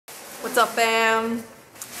What's up, fam?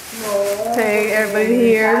 Hey, everybody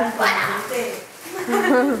here.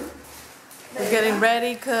 We're getting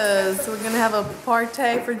ready because we're gonna have a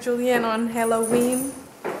party for Julian on Halloween.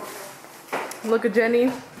 Look at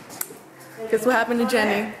Jenny. Guess what happened to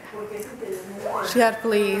Jenny? She had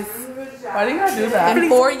fleas. Why do you gotta do that? In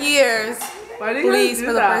 4 years, Why do you fleas do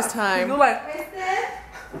for the that? first time. You like,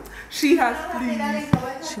 she has fleas.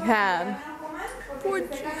 She had.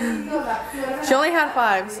 She only had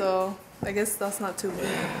 5, so I guess that's not too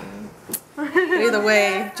bad. Either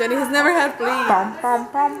way, Jenny has never had fleas.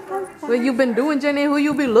 What you been doing, Jenny? Who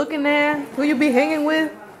you be looking at? Who you be hanging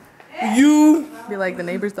with? You. Be like the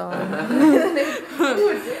neighbor's dog.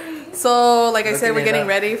 So, like I said, we're getting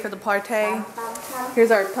ready for the party. Here's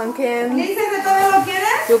our pumpkin.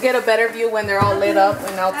 You'll get a better view when they're all lit up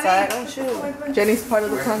and outside. Oh shoot. Jenny's part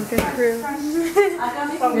of the pumpkin crew.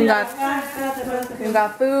 We got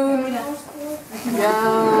food.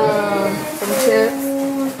 Yeah. Some chips.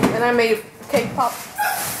 And I made cake pop.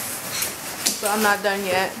 So I'm not done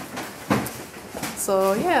yet.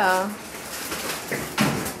 So yeah.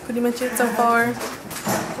 Pretty much it so far.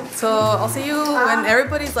 So I'll see you when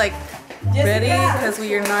everybody's like ready because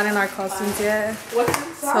we are not in our costumes yet.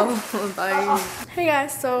 So bye. Hey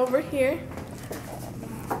guys, so we're here.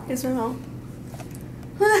 Here's my mom.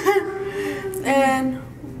 and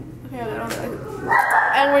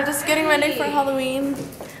we're just getting ready for Halloween.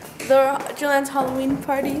 Julian's Halloween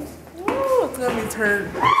party. Ooh, it's gonna be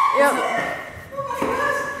turned. Yep.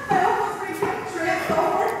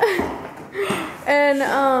 And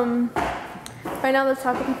right now the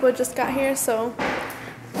taco people just got here, so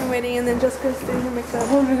I'm waiting, and then Jessica's doing her makeup.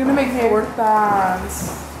 Oh, you're gonna make hair work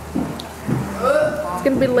fast. It's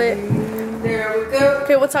gonna be lit. There we go.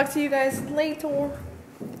 Okay, we'll talk to you guys later.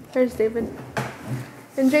 There's David.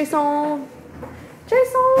 And Jason.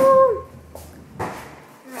 Jason!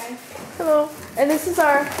 Hi. Hello. And this is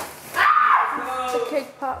the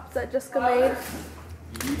cake pops that Jessica made.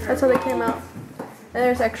 That's how they came out. And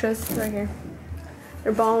there's extras right here.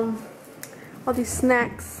 They're bomb. All these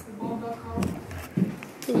snacks.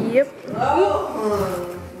 Yep.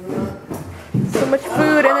 So much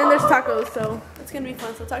food, and then there's tacos, so it's gonna be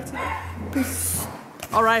fun. So talk to you. Peace.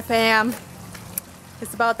 All right, fam.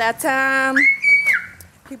 It's about that time.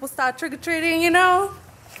 People start trick or treating, you know.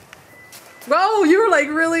 Whoa, you were like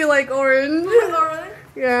really like orange.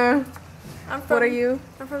 Yeah. What are you?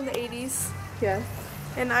 I'm from the 80s. Yeah.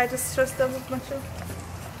 And I just dressed up with a bunch of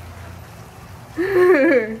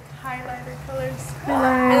highlighter colors.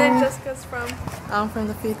 And then Jessica's from? I'm from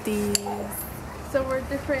the 50s. So we're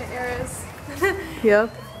different eras.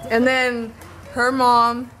 Yep. And then her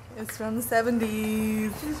mom is from the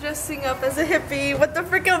 70s. She's dressing up as a hippie with the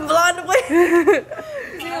freaking blonde wig.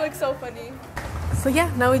 She looks so funny. So yeah,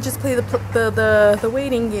 now we just play the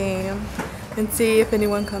waiting game and see if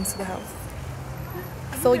anyone comes to the house.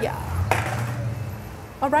 So yeah.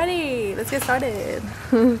 Alrighty, let's get started.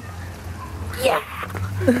 Yeah.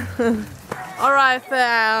 Alright,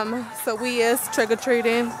 fam. So we is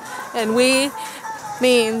trick-or-treating, and we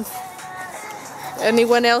means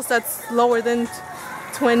anyone else that's lower than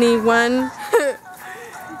 21.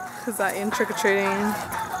 Cause I am trick-or-treating.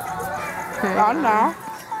 Oh no.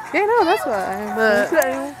 Yeah, no, that's why. But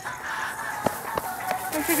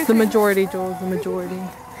the majority, Joel, the majority. Oh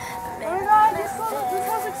my god, this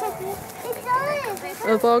house looks so cool.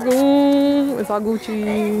 It's all good. It's all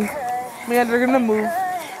Gucci. Man, they're gonna move.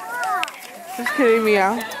 Just kidding me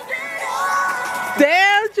out.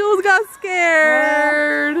 Damn, Jules got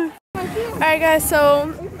scared. Alright guys,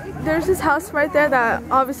 so there's this house right there that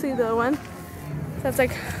obviously the one that's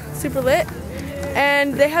like super lit.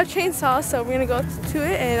 And they have chainsaws, so we're gonna go to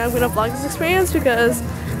it and I'm gonna vlog this experience because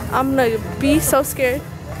I'm gonna be so scared.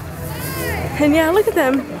 And yeah, look at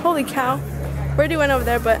them. Holy cow. We already went over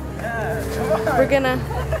there, but we're gonna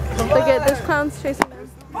look at there's clowns chasing them.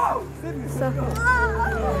 So.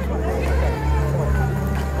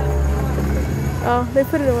 Oh, they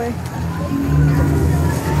put it away.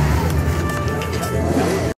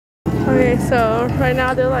 Okay, so right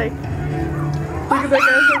now they're like, look at that guy.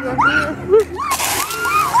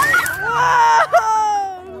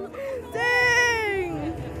 Whoa! Dang!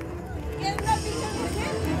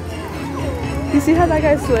 You see how that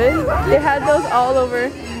guy slid? They had those all over.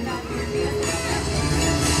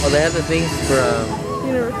 Oh, they have the things for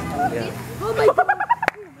University. yeah. Oh my god!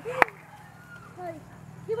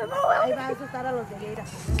 Ahí va a asustar a los de Lleida.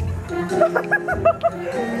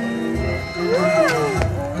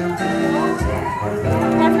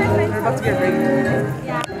 They're about to get ready.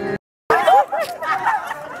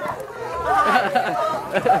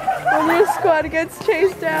 When your squad gets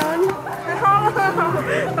chased down.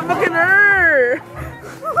 I'm fucking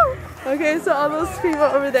Okay, so all those people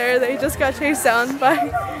over there, they just got chased down by.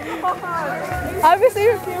 Obviously,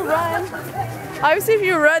 if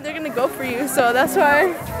you run, they're gonna go for you. So that's why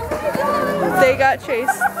they got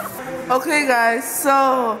chased. Okay, guys.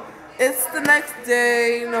 So it's the next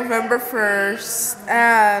day, November 1st,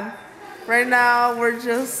 and right now we're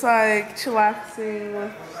just like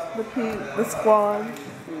chillaxing with the squad.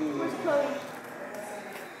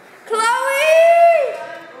 Chloe!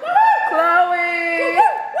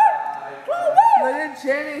 Look at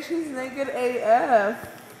Jenny, she's naked AF.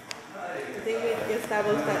 I think we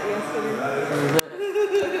established that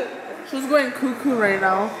yesterday. She's going cuckoo right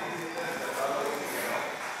now.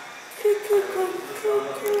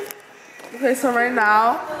 Okay, so right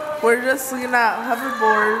now we're just looking at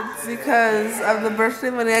hoverboards because of the birthday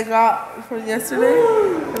money I got from yesterday.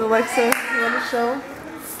 And Alexa, you want to show?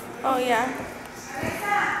 Oh yeah.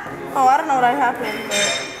 Oh, I don't know what happened,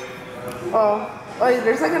 but. Oh,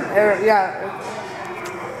 there's like an error. Yeah.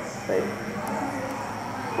 Wait.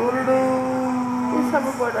 There's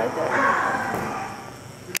hoverboard right there.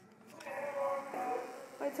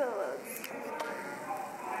 Wait till it loads.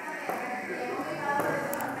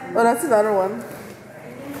 Oh, that's another one.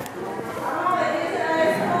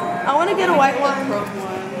 I want to get a white one.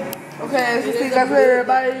 Okay, so see you guys later.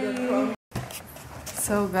 Bye.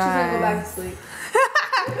 So guys. Go back to sleep.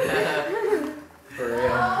 For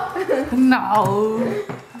real. No.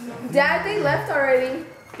 Dad, they left already.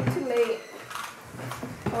 Too late.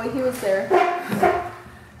 Oh wait, he was there.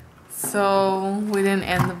 So we didn't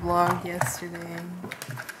end the vlog yesterday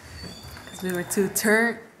because we were too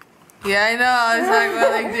turned. Yeah, I know. It's like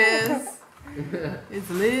going like this. It's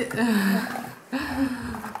lit.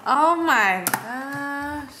 Oh my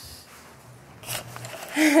gosh.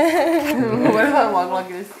 What if I walk like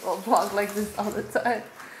this? I'll vlog like this all the time.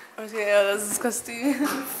 Okay, yeah, that's disgusting.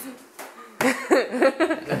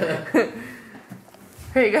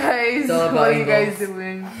 Hey guys, what are you guys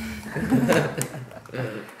doing?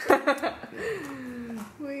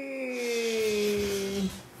 Wee.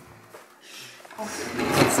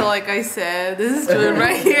 So like I said, this is Julian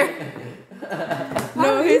right here.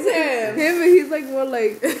 No, he's him. Him, and he's like more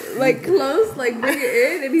like close, like bring it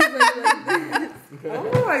in, and he's like this. I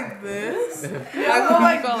go like this. I go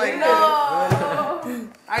like this. No.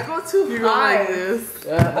 I go too high. Like this. I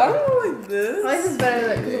don't go like this. Mine is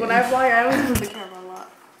better because when I vlog, I always move the camera a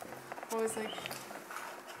lot. Always like,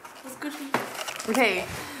 what's Gucci? Okay,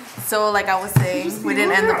 so like I was saying, we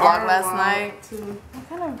didn't end the vlog last night. What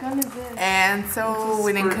kind of gun is this? And so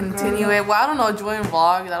we didn't continue it. Well, I don't know, Julian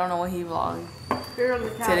vlogged. I don't know what he vlogged We're on the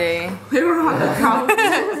couch. today. We were on the couch.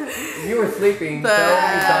 You were sleeping, so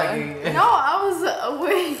But- we were talking. No, I was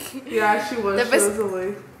awake. Yeah, she was. She was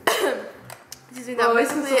awake. That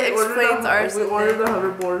basically explains our We ordered the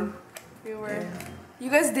hoverboard. We were. You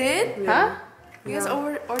guys did? Yeah. Huh? You guys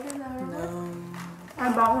ordered the hoverboard? No. I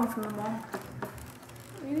bought one from the mall.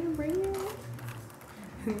 You didn't bring it?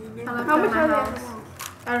 How much are they?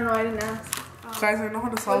 I don't know. I didn't ask. Guys, I know how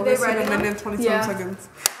to solve Were they this in a ready? minute and 27 Yeah. seconds. I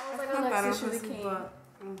was like, Not bad, Alexis should honestly, have came. but-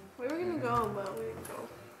 We were gonna go, but we didn't go.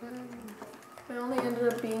 It only ended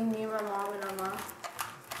up being me, my mom, and Emma.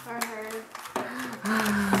 I heard.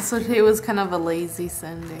 So today was kind of a lazy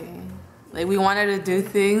Sunday. Like we wanted to do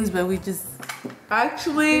things, but we just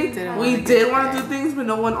Actually, Didn't we wanna did get want to there. do things, but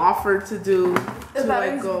no one offered to do to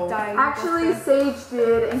like go. Actually, Sage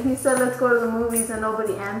did, and he said, let's go to the movies, and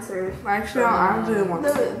nobody answered. Actually, I didn't want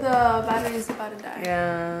The to. battery's about to die.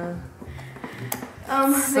 yeah.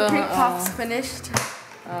 The So, cake pop's finished.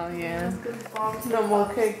 Oh yeah. No more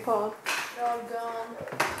cake pop. They're all gone.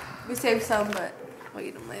 We saved some, but we'll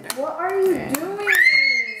eat them later. What are you doing?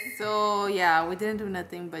 So yeah, we didn't do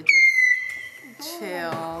nothing but just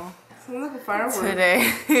chill Sounds like a firework.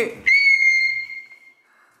 today.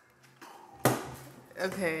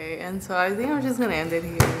 Okay, and so I think I'm just gonna end it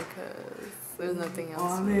here because there's nothing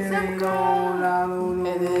else. It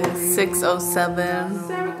is 6:07.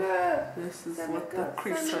 This is what the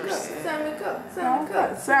creeps are saying. Salmon cup. Sarah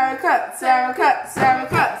cut, Sarah cut, Sarah cut, Sarah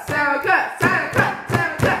cut, Sarah cut, Sarah cut, Sarah cut,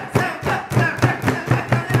 Sarah cut, Sarah cut.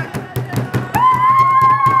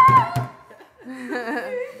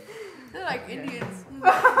 They're like Indians.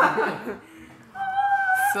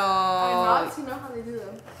 So Dogs, you know how they do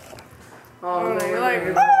them. Oh, they're like,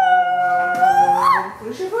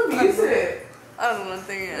 we should put music. I don't know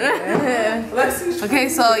nothing yet. Let's see. okay,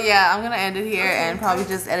 so yeah, I'm gonna end it here and probably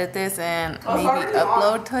just edit this and maybe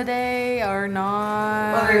upload today or Oh,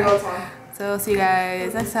 not. there you go, Tom. So see you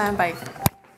guys next time. Bye.